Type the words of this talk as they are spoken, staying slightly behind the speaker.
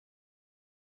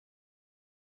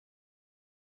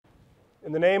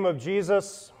In the name of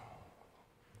Jesus,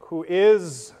 who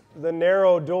is the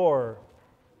narrow door,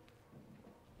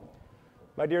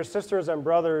 my dear sisters and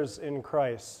brothers in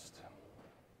Christ,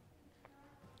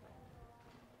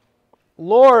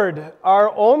 Lord,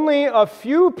 are only a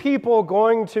few people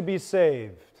going to be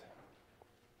saved?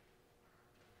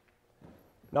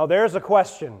 Now there's a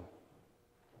question.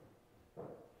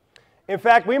 In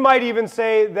fact, we might even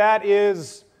say that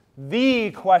is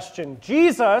the question.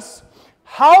 Jesus,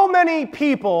 how many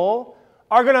people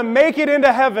are going to make it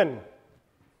into heaven?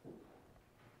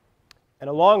 And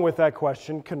along with that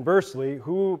question, conversely,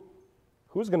 who's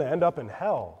going to end up in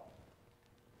hell?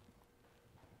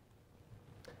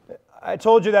 I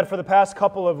told you that for the past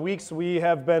couple of weeks we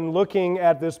have been looking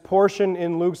at this portion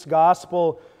in Luke's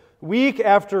gospel week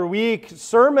after week,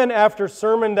 sermon after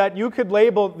sermon, that you could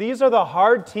label, these are the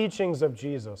hard teachings of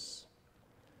Jesus.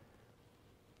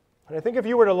 And I think if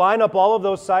you were to line up all of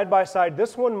those side by side,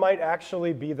 this one might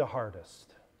actually be the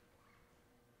hardest.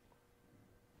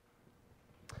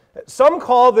 Some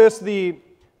call this the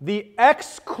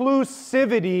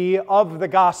exclusivity of the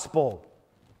gospel,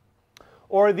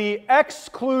 or the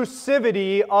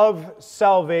exclusivity of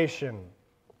salvation.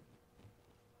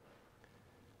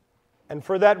 And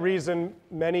for that reason,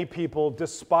 many people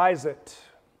despise it.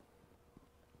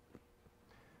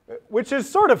 Which is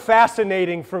sort of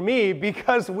fascinating for me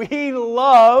because we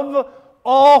love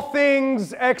all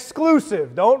things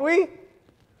exclusive, don't we?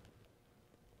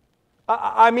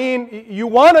 I mean, you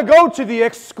want to go to the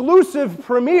exclusive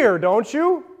premiere, don't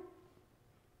you?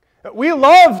 We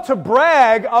love to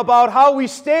brag about how we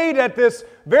stayed at this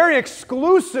very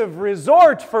exclusive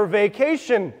resort for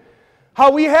vacation, how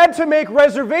we had to make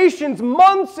reservations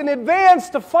months in advance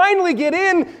to finally get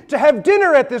in to have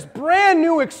dinner at this brand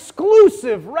new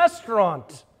exclusive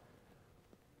restaurant.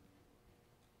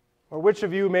 Or which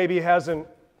of you maybe hasn't,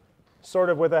 sort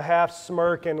of with a half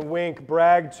smirk and wink,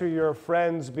 bragged to your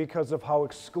friends because of how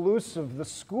exclusive the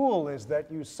school is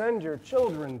that you send your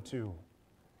children to?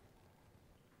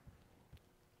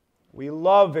 We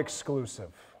love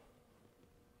exclusive.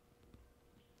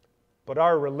 But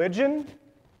our religion,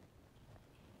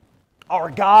 our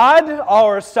God,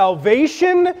 our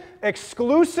salvation,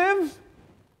 exclusive?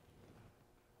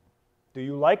 Do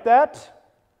you like that?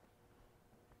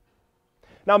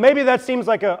 Now, maybe that seems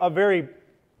like a very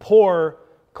poor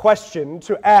question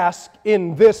to ask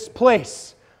in this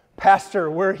place. Pastor,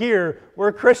 we're here,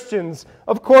 we're Christians,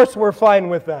 of course we're fine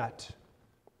with that.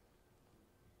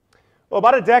 Well,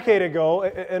 about a decade ago,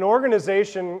 an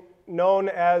organization known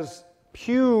as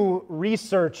Pew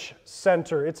Research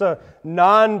Center. It's a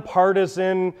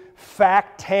nonpartisan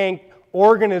fact tank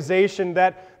organization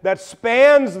that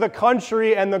spans the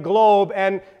country and the globe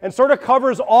and sort of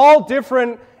covers all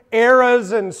different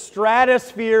eras and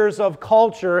stratospheres of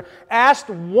culture, asked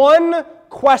one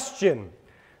question.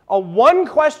 A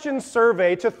one-question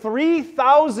survey to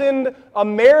 3,000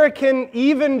 American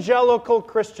evangelical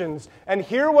Christians. And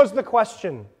here was the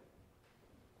question.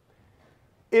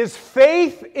 Is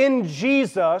faith in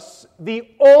Jesus the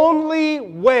only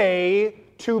way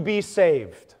to be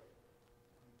saved?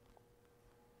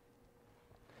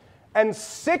 And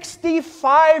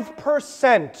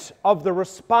 65% of the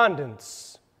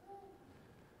respondents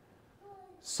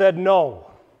said no.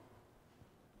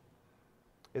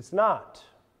 It's not.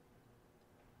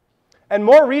 And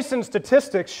more recent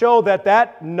statistics show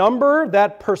that number,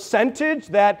 that percentage,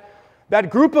 that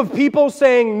group of people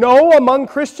saying no among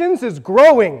Christians is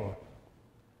growing.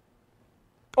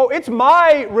 Oh, it's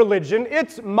my religion,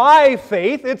 it's my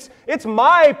faith, it's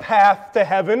my path to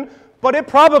heaven, but it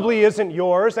probably isn't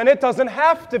yours, and it doesn't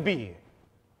have to be.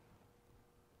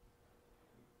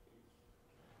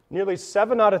 Nearly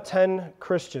 7 out of 10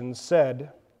 Christians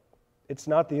said it's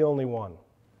not the only one.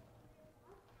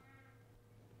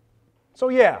 So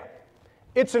yeah,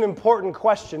 it's an important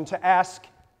question to ask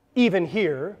even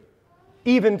here,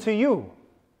 even to you.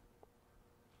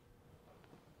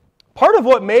 Part of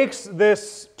what makes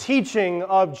this teaching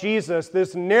of Jesus,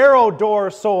 this narrow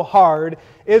door, so hard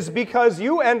is because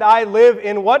you and I live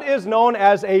in what is known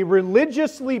as a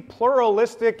religiously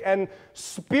pluralistic and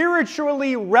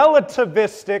spiritually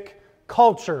relativistic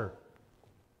culture.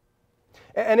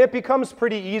 And it becomes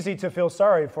pretty easy to feel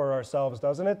sorry for ourselves,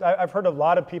 doesn't it? I've heard a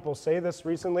lot of people say this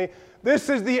recently. This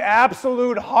is the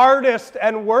absolute hardest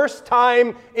and worst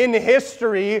time in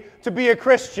history to be a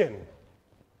Christian.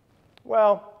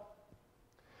 Well,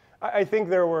 I think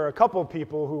there were a couple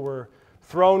people who were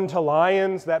thrown to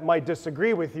lions that might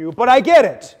disagree with you, but I get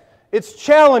it. It's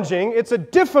challenging, it's a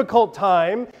difficult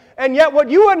time, and yet what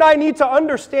you and I need to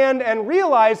understand and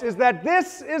realize is that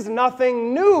this is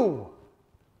nothing new.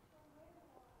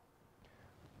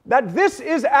 that this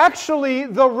is actually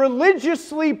the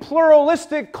religiously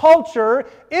pluralistic culture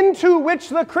into which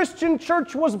the Christian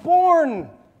church was born.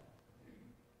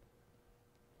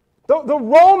 The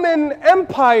Roman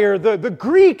Empire, the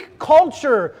Greek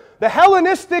culture, the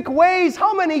Hellenistic ways,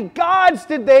 how many gods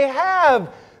did they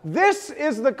have? This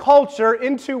is the culture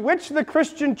into which the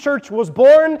Christian church was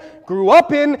born, grew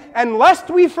up in, and lest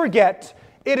we forget,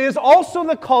 it is also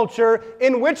the culture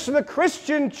in which the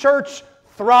Christian church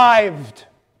thrived.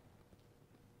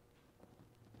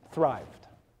 Thrived.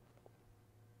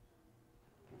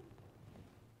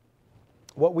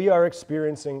 What we are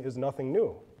experiencing is nothing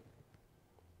new.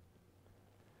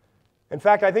 In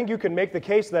fact, I think you can make the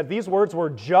case that these words were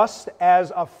just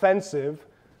as offensive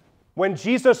when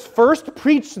Jesus first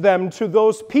preached them to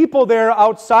those people there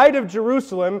outside of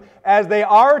Jerusalem as they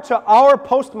are to our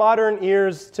postmodern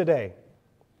ears today.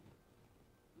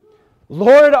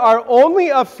 Lord, are only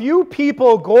a few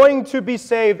people going to be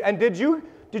saved? And did you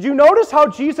notice how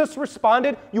Jesus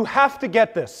responded? You have to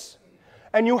get this.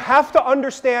 And you have to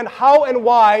understand how and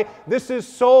why this is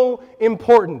so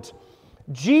important.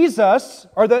 Jesus,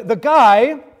 or the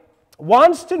guy,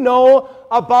 wants to know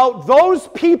about those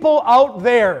people out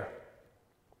there.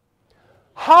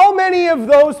 How many of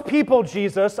those people,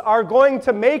 Jesus, are going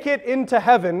to make it into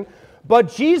heaven?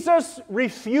 But Jesus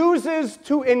refuses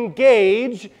to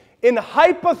engage in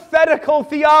hypothetical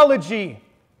theology.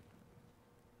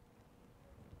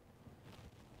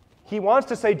 He wants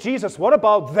to say, Jesus, what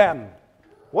about them?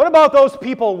 What about those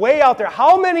people way out there?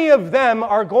 How many of them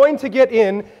are going to get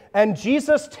in? And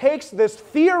Jesus takes this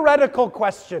theoretical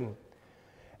question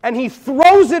and he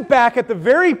throws it back at the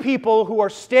very people who are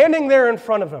standing there in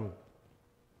front of him.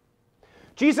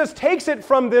 Jesus takes it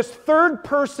from this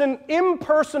third-person,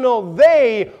 impersonal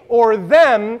they or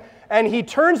them, and he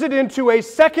turns it into a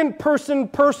second-person,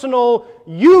 personal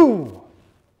you.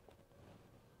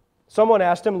 Someone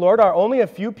asked him, Lord, are only a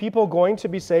few people going to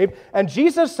be saved? And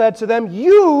Jesus said to them,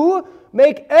 you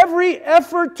make every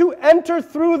effort to enter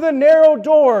through the narrow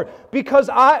door,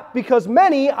 because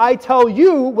many, I tell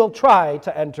you, will try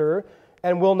to enter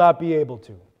and will not be able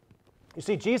to. You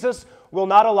see, Jesus will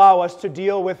not allow us to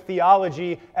deal with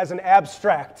theology as an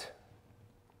abstract.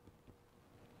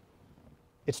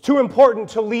 It's too important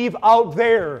to leave out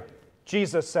there,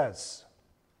 Jesus says.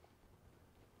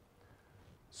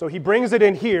 So he brings it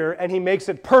in here and he makes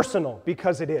it personal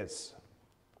because it is.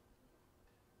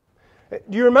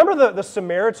 Do you remember the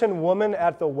Samaritan woman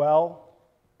at the well?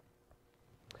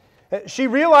 She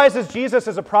realizes Jesus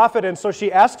is a prophet, and so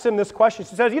she asks him this question.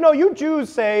 She says, you Jews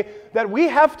say that we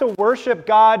have to worship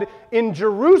God in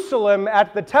Jerusalem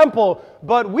at the temple,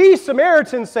 but we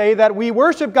Samaritans say that we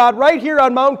worship God right here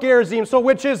on Mount Gerizim, so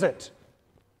which is it?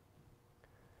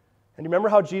 And you remember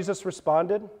how Jesus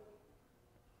responded?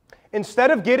 Instead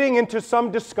of getting into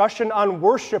some discussion on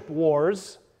worship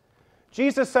wars,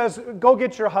 Jesus says, go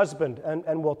get your husband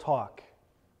and we'll talk.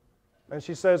 And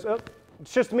she says,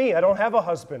 it's just me, I don't have a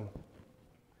husband.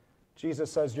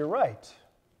 Jesus says, you're right.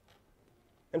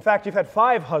 In fact, you've had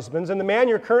 5 husbands, and the man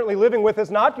you're currently living with is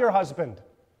not your husband.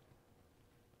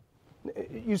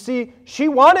 You see, she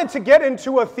wanted to get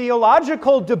into a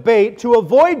theological debate to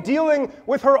avoid dealing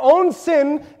with her own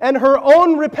sin and her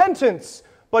own repentance,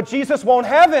 but Jesus won't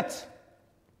have it.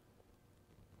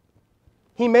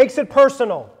 He makes it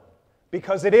personal.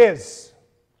 Because it is.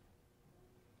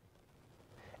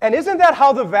 And isn't that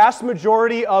how the vast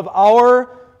majority of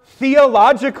our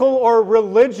theological or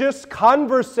religious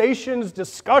conversations,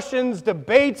 discussions,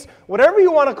 debates, whatever you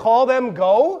want to call them,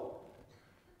 go?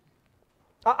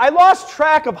 I lost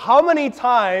track of how many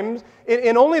times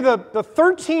in only the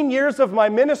 13 years of my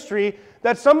ministry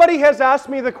that somebody has asked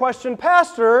me the question,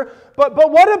 Pastor, but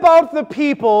what about the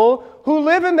people who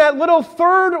live in that little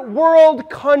third world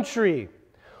country?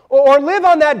 Or live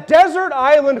on that desert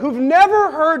island who've never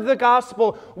heard the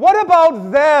gospel? What about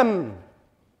them?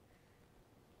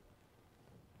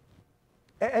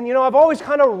 And I've always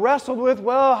kind of wrestled with,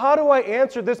 well, how do I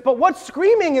answer this? But what's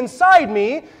screaming inside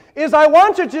me is I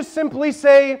want to just simply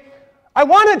say, I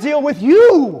want to deal with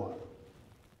you.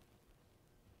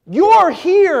 You're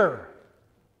here.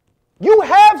 You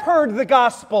have heard the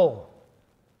gospel.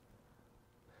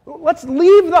 Let's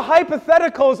leave the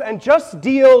hypotheticals and just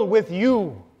deal with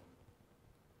you.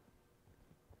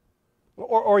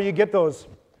 Or you get those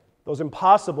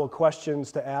impossible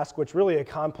questions to ask, which really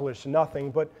accomplish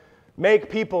nothing, but make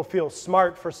people feel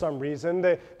smart for some reason.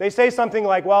 They say something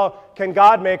like, well, can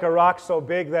God make a rock so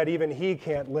big that even He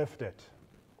can't lift it?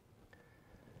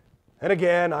 And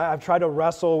again, I've tried to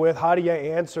wrestle with how do you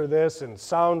answer this and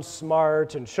sound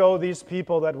smart and show these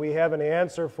people that we have an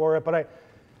answer for it, but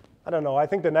I don't know. I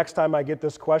think the next time I get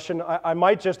this question, I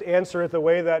might just answer it the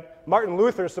way that Martin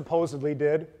Luther supposedly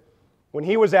did. When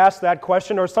he was asked that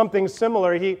question or something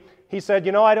similar, he said,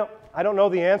 I don't know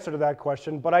the answer to that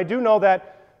question, but I do know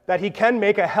that he can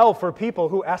make a hell for people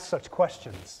who ask such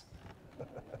questions.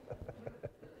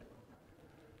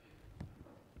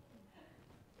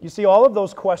 You see, all of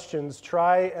those questions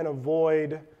try and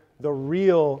avoid the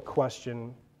real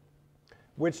question,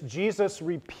 which Jesus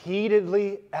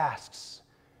repeatedly asks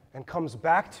and comes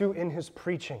back to in his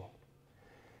preaching.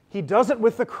 He does it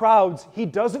with the crowds. He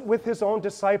does it with his own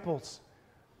disciples.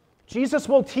 Jesus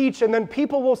will teach, and then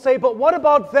people will say, but what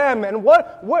about them? And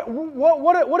what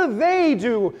do they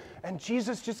do? And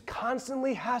Jesus just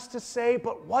constantly has to say,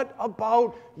 but what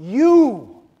about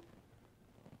you?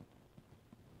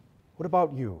 What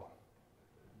about you?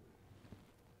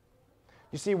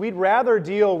 You see, we'd rather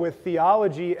deal with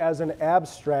theology as an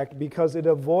abstract because it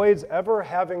avoids ever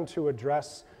having to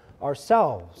address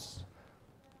ourselves.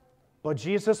 But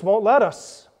Jesus won't let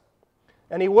us.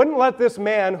 And he wouldn't let this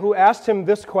man who asked him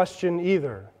this question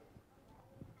either.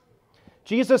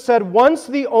 Jesus said, once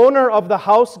the owner of the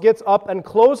house gets up and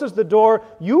closes the door,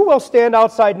 you will stand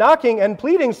outside knocking and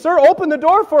pleading, sir, open the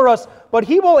door for us. But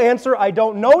he will answer, I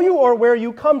don't know you or where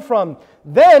you come from.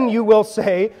 Then you will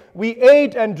say, we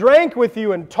ate and drank with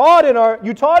you and taught in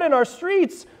our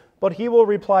streets. But he will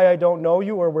reply, I don't know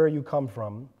you or where you come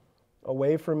from.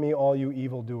 Away from me, all you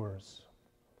evildoers.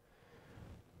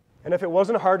 And if it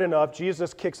wasn't hard enough,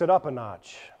 Jesus kicks it up a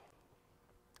notch.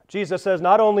 Jesus says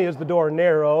not only is the door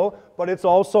narrow, but it's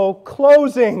also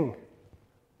closing.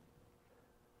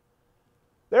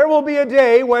 There will be a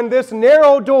day when this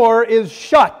narrow door is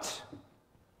shut.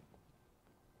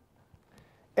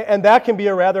 And that can be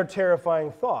a rather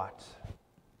terrifying thought.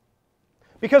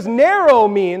 Because narrow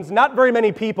means not very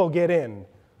many people get in.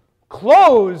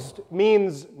 Closed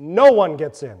means no one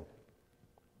gets in.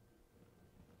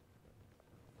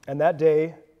 And that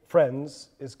day, friends,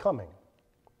 is coming.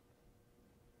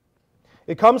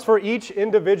 It comes for each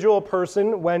individual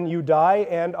person when you die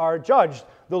and are judged.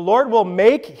 The Lord will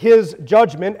make his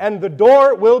judgment and the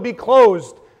door will be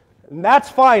closed. And that's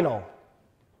final.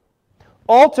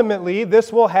 Ultimately,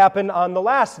 this will happen on the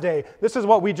last day. This is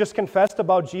what we just confessed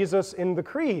about Jesus in the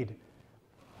Creed.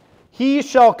 He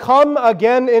shall come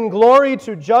again in glory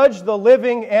to judge the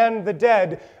living and the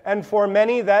dead, and for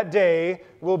many that day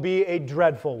will be a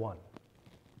dreadful one.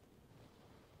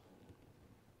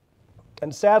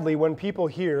 And sadly, when people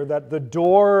hear that the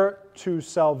door to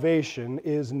salvation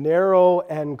is narrow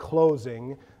and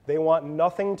closing, they want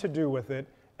nothing to do with it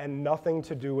and nothing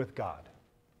to do with God.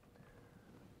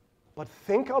 But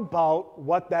think about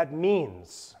what that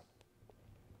means.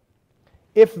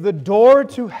 If the door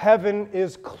to heaven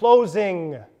is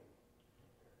closing,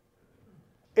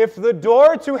 if the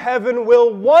door to heaven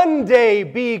will one day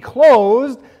be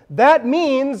closed, that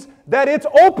means that it's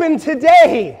open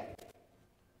today.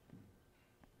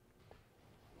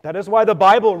 That is why the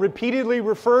Bible repeatedly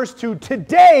refers to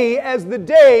today as the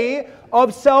day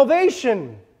of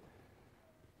salvation.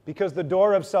 Because the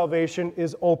door of salvation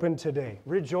is open today.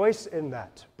 Rejoice in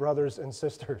that, brothers and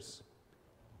sisters.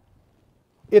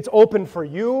 It's open for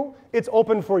you, it's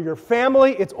open for your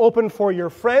family, it's open for your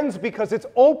friends, because it's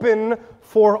open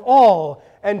for all.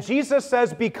 And Jesus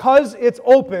says, because it's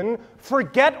open,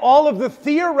 forget all of the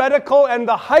theoretical and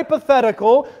the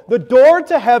hypothetical. The door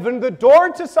to heaven, the door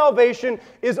to salvation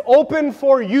is open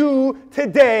for you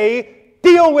today.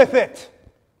 Deal with it.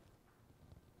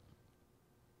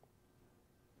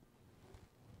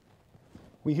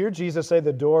 We hear Jesus say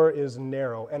the door is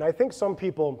narrow, and I think some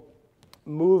people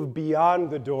move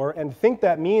beyond the door and think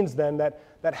that means then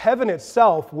that heaven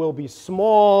itself will be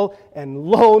small and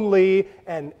lonely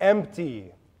and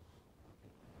empty.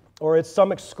 Or it's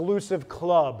some exclusive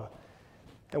club,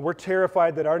 and we're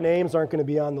terrified that our names aren't going to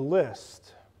be on the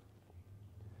list.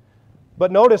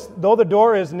 But notice, though the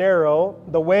door is narrow,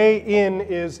 the way in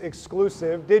is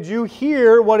exclusive. Did you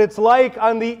hear what it's like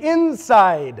on the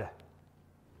inside?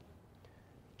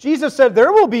 Jesus said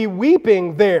there will be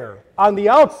weeping there on the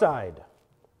outside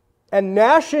and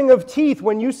gnashing of teeth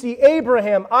when you see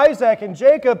Abraham, Isaac, and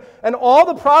Jacob and all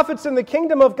the prophets in the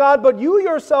kingdom of God, but you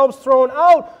yourselves thrown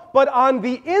out. But on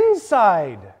the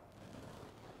inside,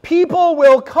 people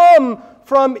will come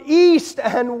from east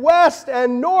and west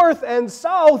and north and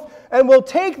south and will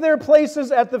take their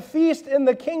places at the feast in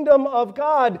the kingdom of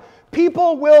God.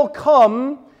 People will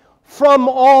come from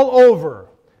all over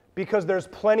because there's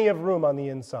plenty of room on the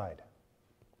inside.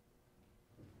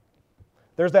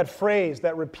 There's that phrase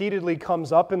that repeatedly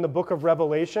comes up in the book of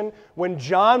Revelation. When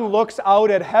John looks out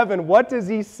at heaven, what does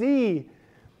he see?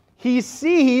 He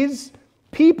sees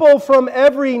People from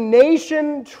every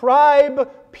nation, tribe,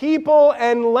 people,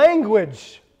 and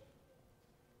language.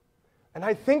 And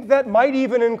I think that might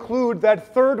even include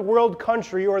that third world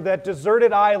country or that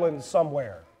deserted island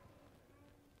somewhere.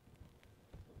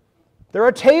 There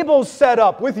are tables set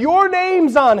up with your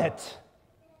names on it,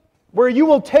 where you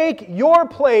will take your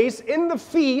place in the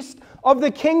feast of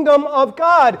the kingdom of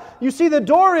God. You see, the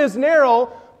door is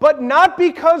narrow, but not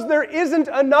because there isn't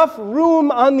enough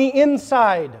room on the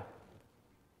inside.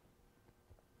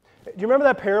 Do you remember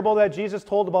that parable that Jesus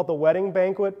told about the wedding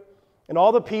banquet? And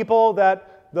all the people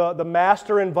that the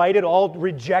master invited all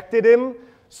rejected him.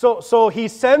 So he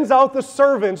sends out the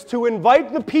servants to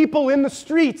invite the people in the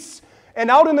streets and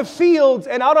out in the fields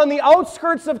and out on the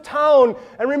outskirts of town.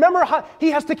 And remember how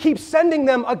he has to keep sending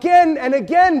them again and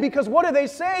again, because what do they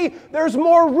say? There's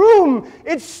more room.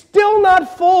 It's still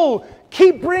not full.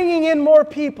 Keep bringing in more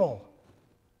people.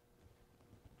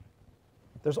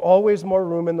 There's always more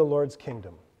room in the Lord's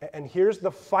kingdom. And here's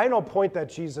the final point that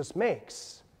Jesus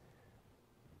makes: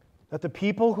 that the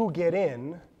people who get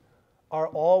in are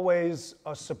always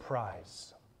a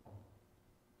surprise.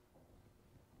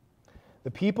 The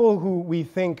people who we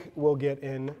think will get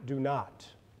in do not.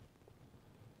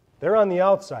 They're on the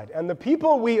outside. And the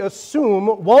people we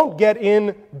assume won't get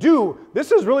in do.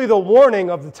 This is really the warning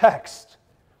of the text.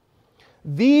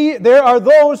 There are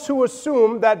those who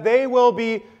assume that they will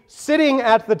be sitting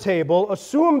at the table,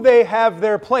 assume they have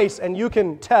their place, and you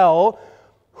can tell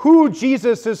who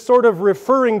Jesus is sort of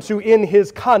referring to in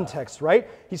his context, right?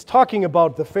 He's talking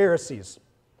about the Pharisees.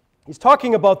 He's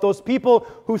talking about those people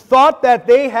who thought that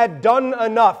they had done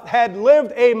enough, had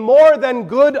lived a more than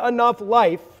good enough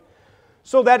life,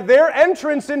 so that their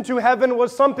entrance into heaven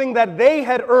was something that they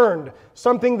had earned,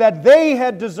 something that they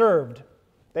had deserved.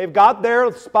 They've got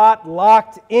their spot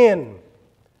locked in.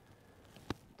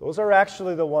 Those are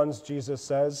actually the ones, Jesus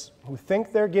says, who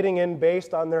think they're getting in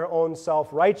based on their own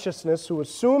self-righteousness, who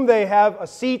assume they have a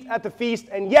seat at the feast,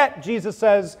 and yet, Jesus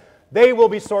says, they will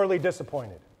be sorely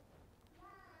disappointed.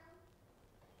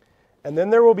 And then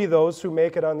there will be those who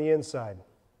make it on the inside,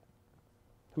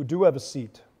 who do have a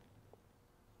seat,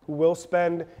 who will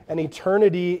spend an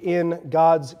eternity in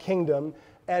God's kingdom,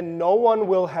 and no one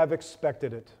will have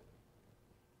expected it,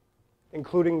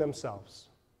 including themselves.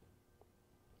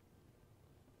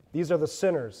 These are the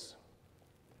sinners,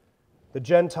 the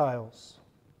Gentiles,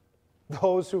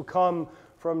 those who come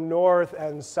from north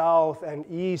and south and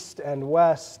east and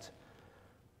west,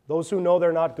 those who know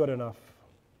they're not good enough,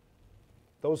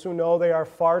 those who know they are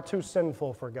far too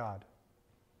sinful for God.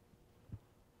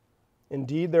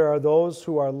 Indeed, there are those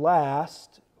who are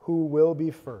last who will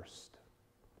be first,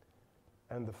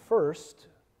 and the first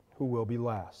who will be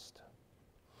last.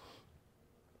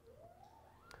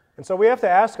 And so we have to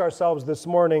ask ourselves this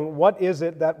morning, what is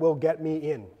it that will get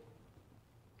me in?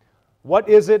 What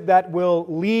is it that will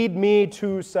lead me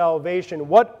to salvation?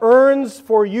 What earns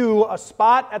for you a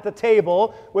spot at the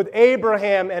table with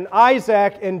Abraham and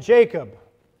Isaac and Jacob?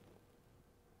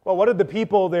 Well, what did the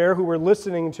people there who were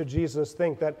listening to Jesus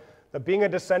think? That being a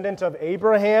descendant of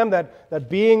Abraham, that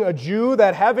being a Jew,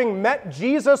 that having met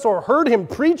Jesus or heard him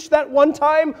preach that one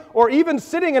time, or even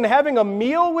sitting and having a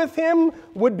meal with him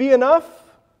would be enough?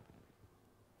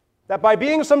 That by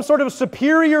being some sort of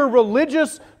superior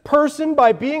religious person,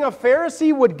 by being a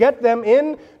Pharisee, would get them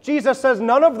in? Jesus says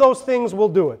none of those things will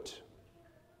do it.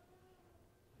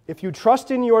 If you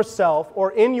trust in yourself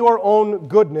or in your own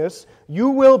goodness,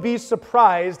 you will be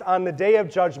surprised on the day of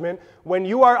judgment when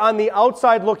you are on the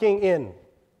outside looking in.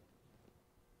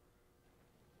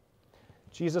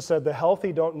 Jesus said the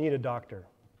healthy don't need a doctor,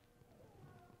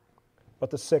 but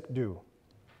the sick do.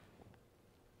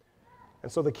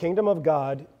 And so the kingdom of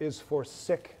God is for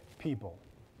sick people.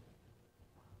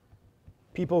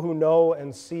 People who know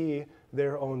and see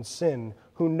their own sin,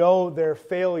 who know their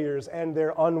failures and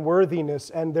their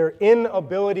unworthiness and their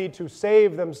inability to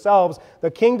save themselves. The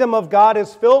kingdom of God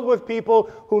is filled with people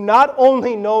who not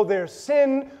only know their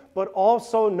sin, but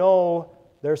also know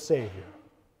their Savior.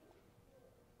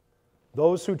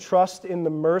 Those who trust in the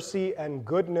mercy and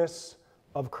goodness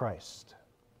of Christ.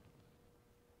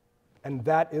 And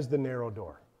that is the narrow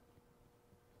door.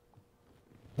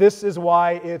 This is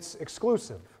why it's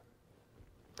exclusive.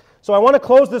 So I want to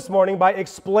close this morning by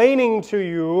explaining to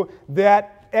you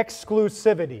that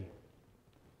exclusivity.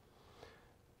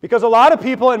 Because a lot of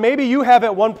people, and maybe you have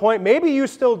at one point, maybe you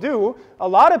still do, a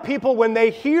lot of people, when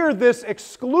they hear this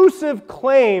exclusive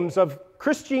claims of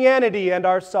Christianity and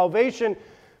our salvation,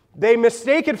 they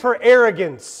mistake it for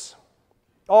arrogance.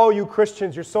 Oh, you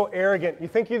Christians, you're so arrogant. You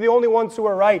think you're the only ones who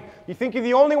are right. You think you're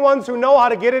the only ones who know how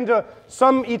to get into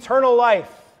some eternal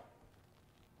life.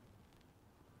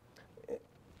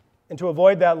 And to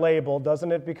avoid that label,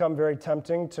 doesn't it become very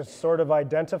tempting to sort of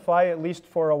identify, at least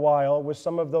for a while, with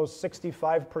some of those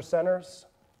 65%ers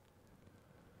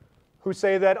who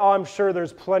say that, oh, I'm sure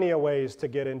there's plenty of ways to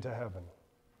get into heaven.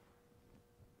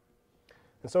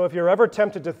 And so if you're ever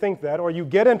tempted to think that, or you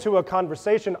get into a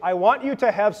conversation, I want you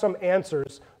to have some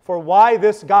answers for why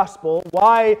this gospel,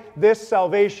 why this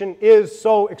salvation is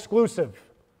so exclusive.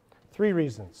 3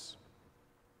 reasons.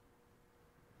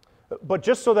 But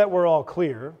just so that we're all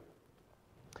clear,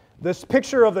 this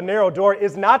picture of the narrow door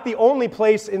is not the only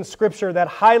place in Scripture that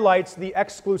highlights the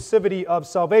exclusivity of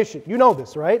salvation. You know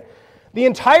this, right? The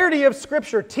entirety of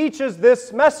Scripture teaches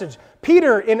this message.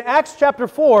 Peter, in Acts chapter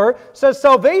 4, says,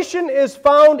 salvation is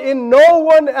found in no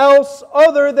one else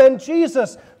other than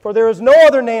Jesus, for there is no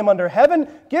other name under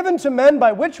heaven given to men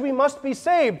by which we must be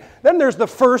saved. Then there's the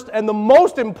first and the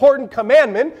most important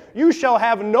commandment, you shall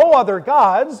have no other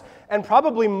gods, and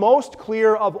probably most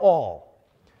clear of all.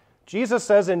 Jesus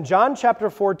says in John chapter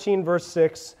 14, verse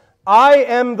 6, I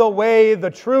am the way, the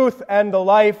truth, and the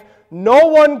life. No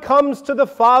one comes to the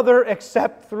Father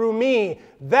except through me.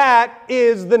 That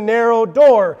is the narrow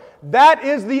door. That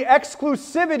is the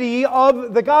exclusivity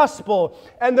of the gospel.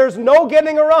 And there's no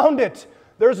getting around it.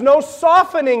 There's no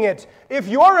softening it. If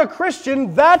you're a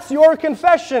Christian, that's your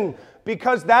confession,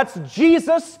 because that's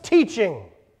Jesus' teaching.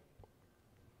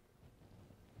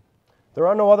 There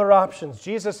are no other options.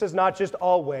 Jesus is not just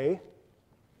all way.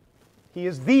 He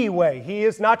is the way. He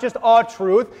is not just a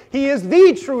truth. He is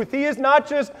the truth. He is not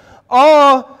just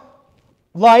a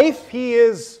life. He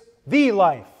is the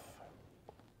life.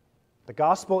 The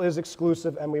gospel is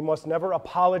exclusive, and we must never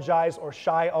apologize or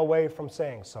shy away from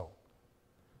saying so.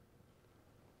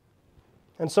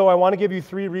 And so I want to give you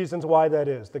 3 reasons why that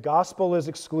is. The gospel is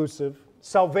exclusive.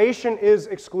 Salvation is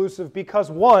exclusive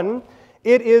because, 1,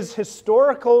 it is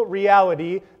historical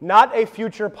reality, not a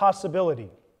future possibility.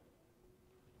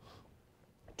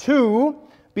 2,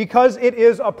 because it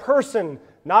is a person,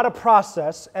 not a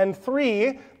process. And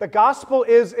 3, the gospel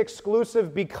is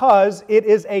exclusive because it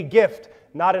is a gift,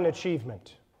 not an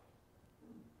achievement.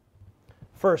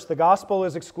 First, the gospel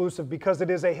is exclusive because it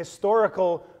is a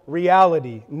historical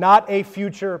reality, not a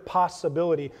future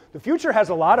possibility. The future has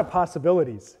a lot of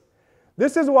possibilities.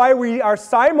 This is why we are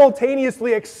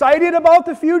simultaneously excited about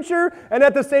the future and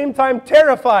at the same time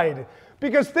terrified.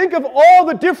 Because think of all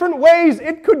the different ways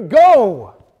it could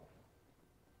go.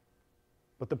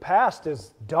 But the past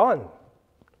is done.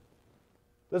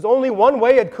 There's only one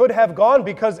way it could have gone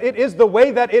because it is the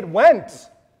way that it went.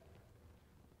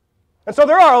 And so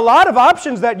there are a lot of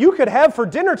options that you could have for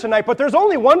dinner tonight, but there's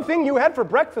only one thing you had for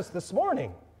breakfast this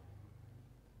morning.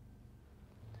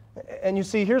 And you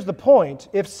see, here's the point.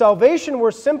 If salvation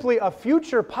were simply a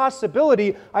future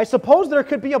possibility, I suppose there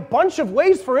could be a bunch of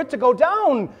ways for it to go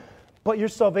down. But your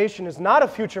salvation is not a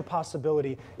future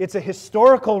possibility. It's a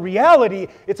historical reality.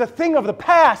 It's a thing of the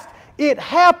past. It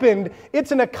happened.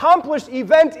 It's an accomplished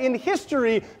event in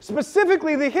history,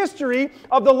 specifically the history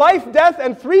of the life, death,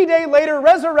 and 3-day later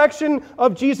resurrection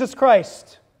of Jesus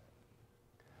Christ.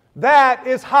 That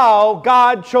is how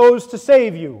God chose to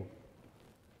save you.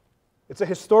 It's a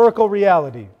historical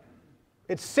reality.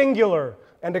 It's singular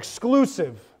and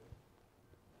exclusive.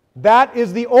 That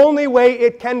is the only way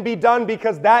it can be done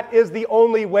because that is the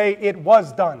only way it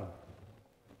was done.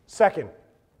 Second,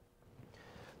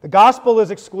 the gospel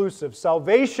is exclusive.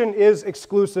 Salvation is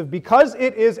exclusive because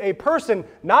it is a person,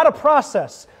 not a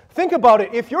process. Think about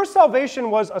it. If your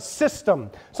salvation was a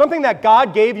system, something that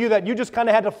God gave you that you just kind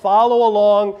of had to follow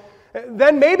along,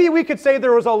 then maybe we could say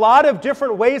there was a lot of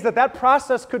different ways that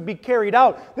process could be carried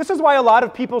out. This is why a lot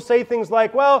of people say things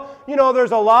like, well, you know,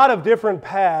 there's a lot of different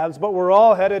paths, but we're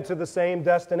all headed to the same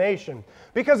destination.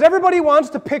 Because everybody wants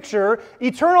to picture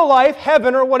eternal life,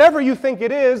 heaven, or whatever you think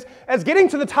it is, as getting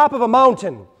to the top of a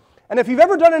mountain. And if you've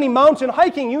ever done any mountain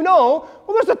hiking, you know,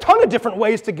 well, there's a ton of different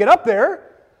ways to get up there.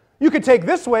 You could take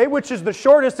this way, which is the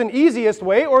shortest and easiest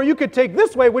way, or you could take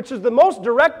this way, which is the most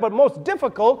direct but most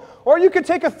difficult, or you could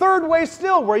take a third way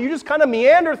still, where you just kind of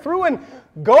meander through and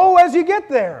go as you get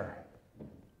there.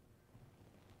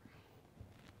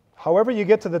 However you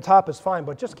get to the top is fine,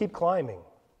 but just keep climbing.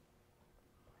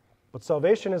 But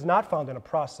salvation is not found in a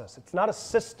process. It's not a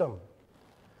system.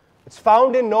 It's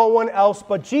found in no one else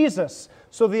but Jesus.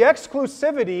 So the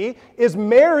exclusivity is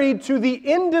married to the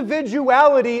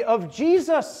individuality of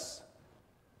Jesus.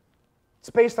 It's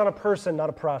based on a person, not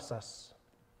a process.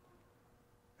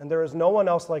 And there is no one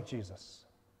else like Jesus.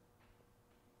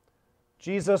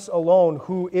 Jesus alone,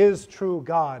 who is true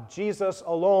God. Jesus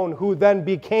alone, who then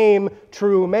became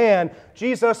true man.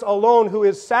 Jesus alone, who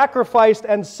is sacrificed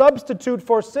and substitute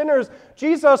for sinners.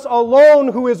 Jesus alone,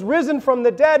 who is risen from the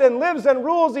dead and lives and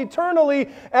rules eternally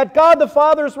at God the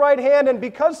Father's right hand. And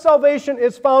because salvation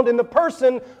is found in the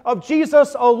person of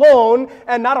Jesus alone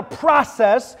and not a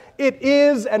process, it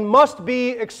is and must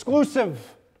be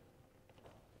exclusive.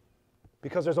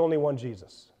 Because there's only one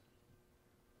Jesus.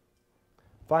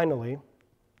 Finally,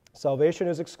 salvation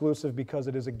is exclusive because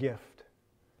it is a gift,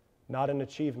 not an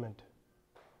achievement.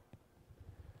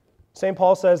 St.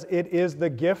 Paul says it is the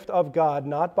gift of God,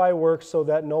 not by works, so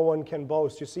that no one can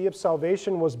boast. You see, if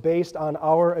salvation was based on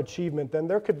our achievement, then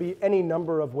there could be any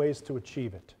number of ways to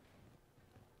achieve it.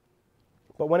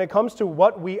 But when it comes to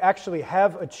what we actually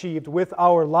have achieved with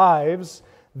our lives,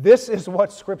 this is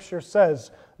what Scripture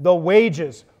says. The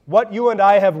wages, what you and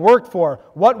I have worked for,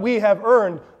 what we have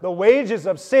earned, the wages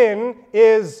of sin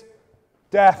is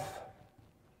death.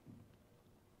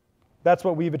 That's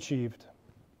what we've achieved.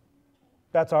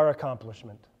 That's our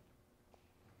accomplishment.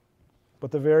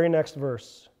 But the very next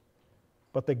verse,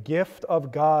 but the gift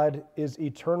of God is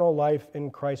eternal life in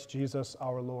Christ Jesus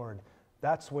our Lord.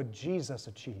 That's what Jesus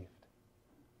achieved.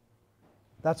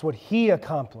 That's what He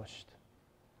accomplished.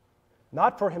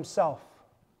 Not for Himself,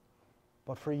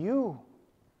 but for you.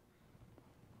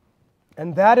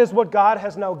 And that is what God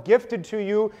has now gifted to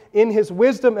you in His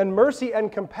wisdom and mercy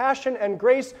and compassion and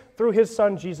grace through His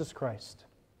Son, Jesus Christ.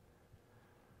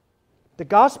 The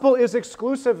gospel is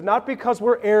exclusive not because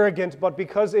we're arrogant, but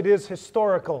because it is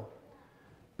historical.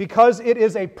 Because it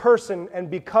is a person and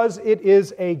because it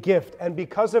is a gift. And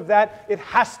because of that, it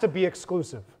has to be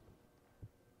exclusive.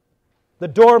 The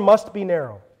door must be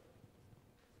narrow.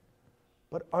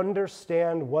 But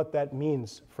understand what that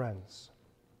means, friends.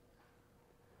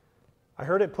 I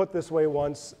heard it put this way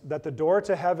once, that the door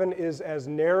to heaven is as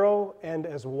narrow and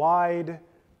as wide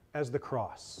as the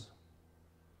cross.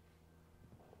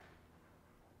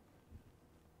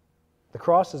 The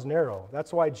cross is narrow.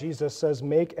 That's why Jesus says,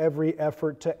 make every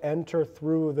effort to enter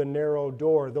through the narrow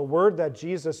door. The word that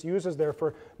Jesus uses there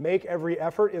for make every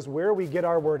effort is where we get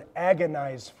our word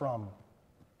agonize from.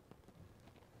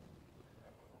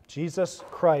 Jesus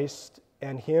Christ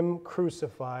and Him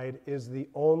crucified is the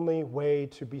only way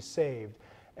to be saved.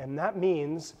 And that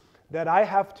means that I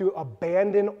have to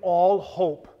abandon all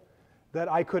hope that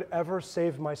I could ever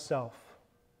save myself.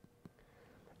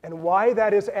 And why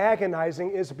that is agonizing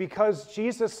is because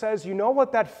Jesus says, you know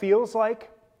what that feels like?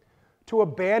 To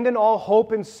abandon all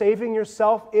hope in saving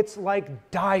yourself, it's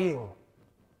like dying.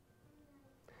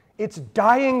 It's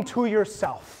dying to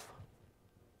yourself.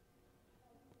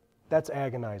 That's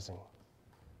agonizing.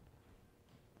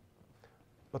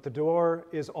 But the door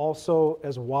is also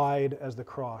as wide as the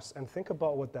cross. And think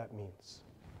about what that means.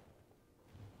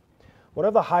 One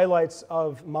of the highlights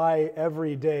of my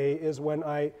everyday is when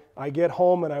I get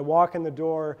home and I walk in the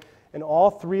door and all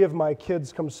three of my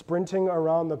kids come sprinting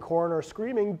around the corner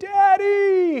screaming,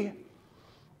 "Daddy!"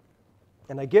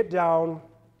 And I get down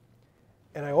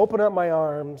and I open up my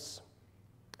arms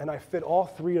and I fit all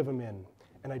three of them in.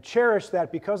 And I cherish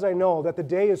that because I know that the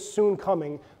day is soon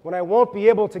coming when I won't be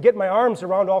able to get my arms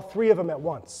around all three of them at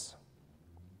once.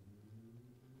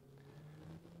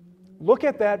 Look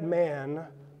at that man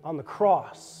on the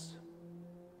cross.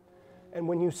 And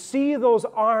when you see those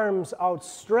arms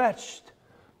outstretched,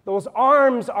 those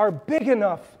arms are big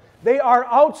enough. They are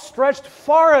outstretched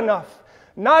far enough,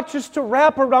 not just to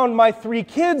wrap around my three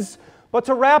kids, but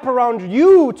to wrap around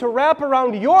you, to wrap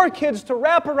around your kids, to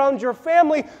wrap around your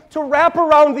family, to wrap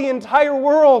around the entire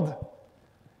world.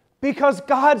 Because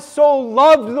God so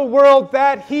loved the world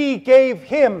that He gave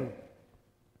Him.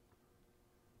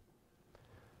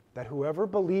 That whoever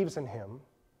believes in Him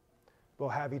will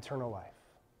have eternal life.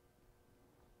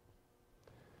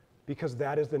 Because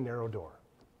that is the narrow door.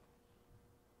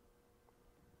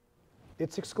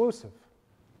 It's exclusive.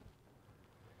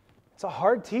 It's a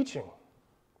hard teaching.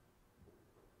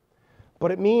 But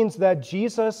it means that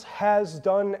Jesus has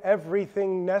done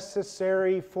everything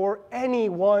necessary for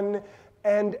anyone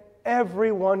and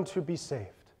everyone to be saved.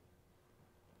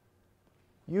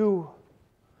 You,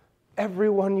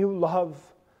 everyone you love,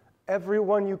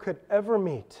 everyone you could ever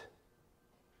meet.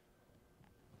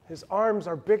 His arms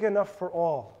are big enough for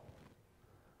all.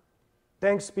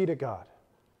 Thanks be to God.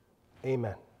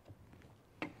 Amen.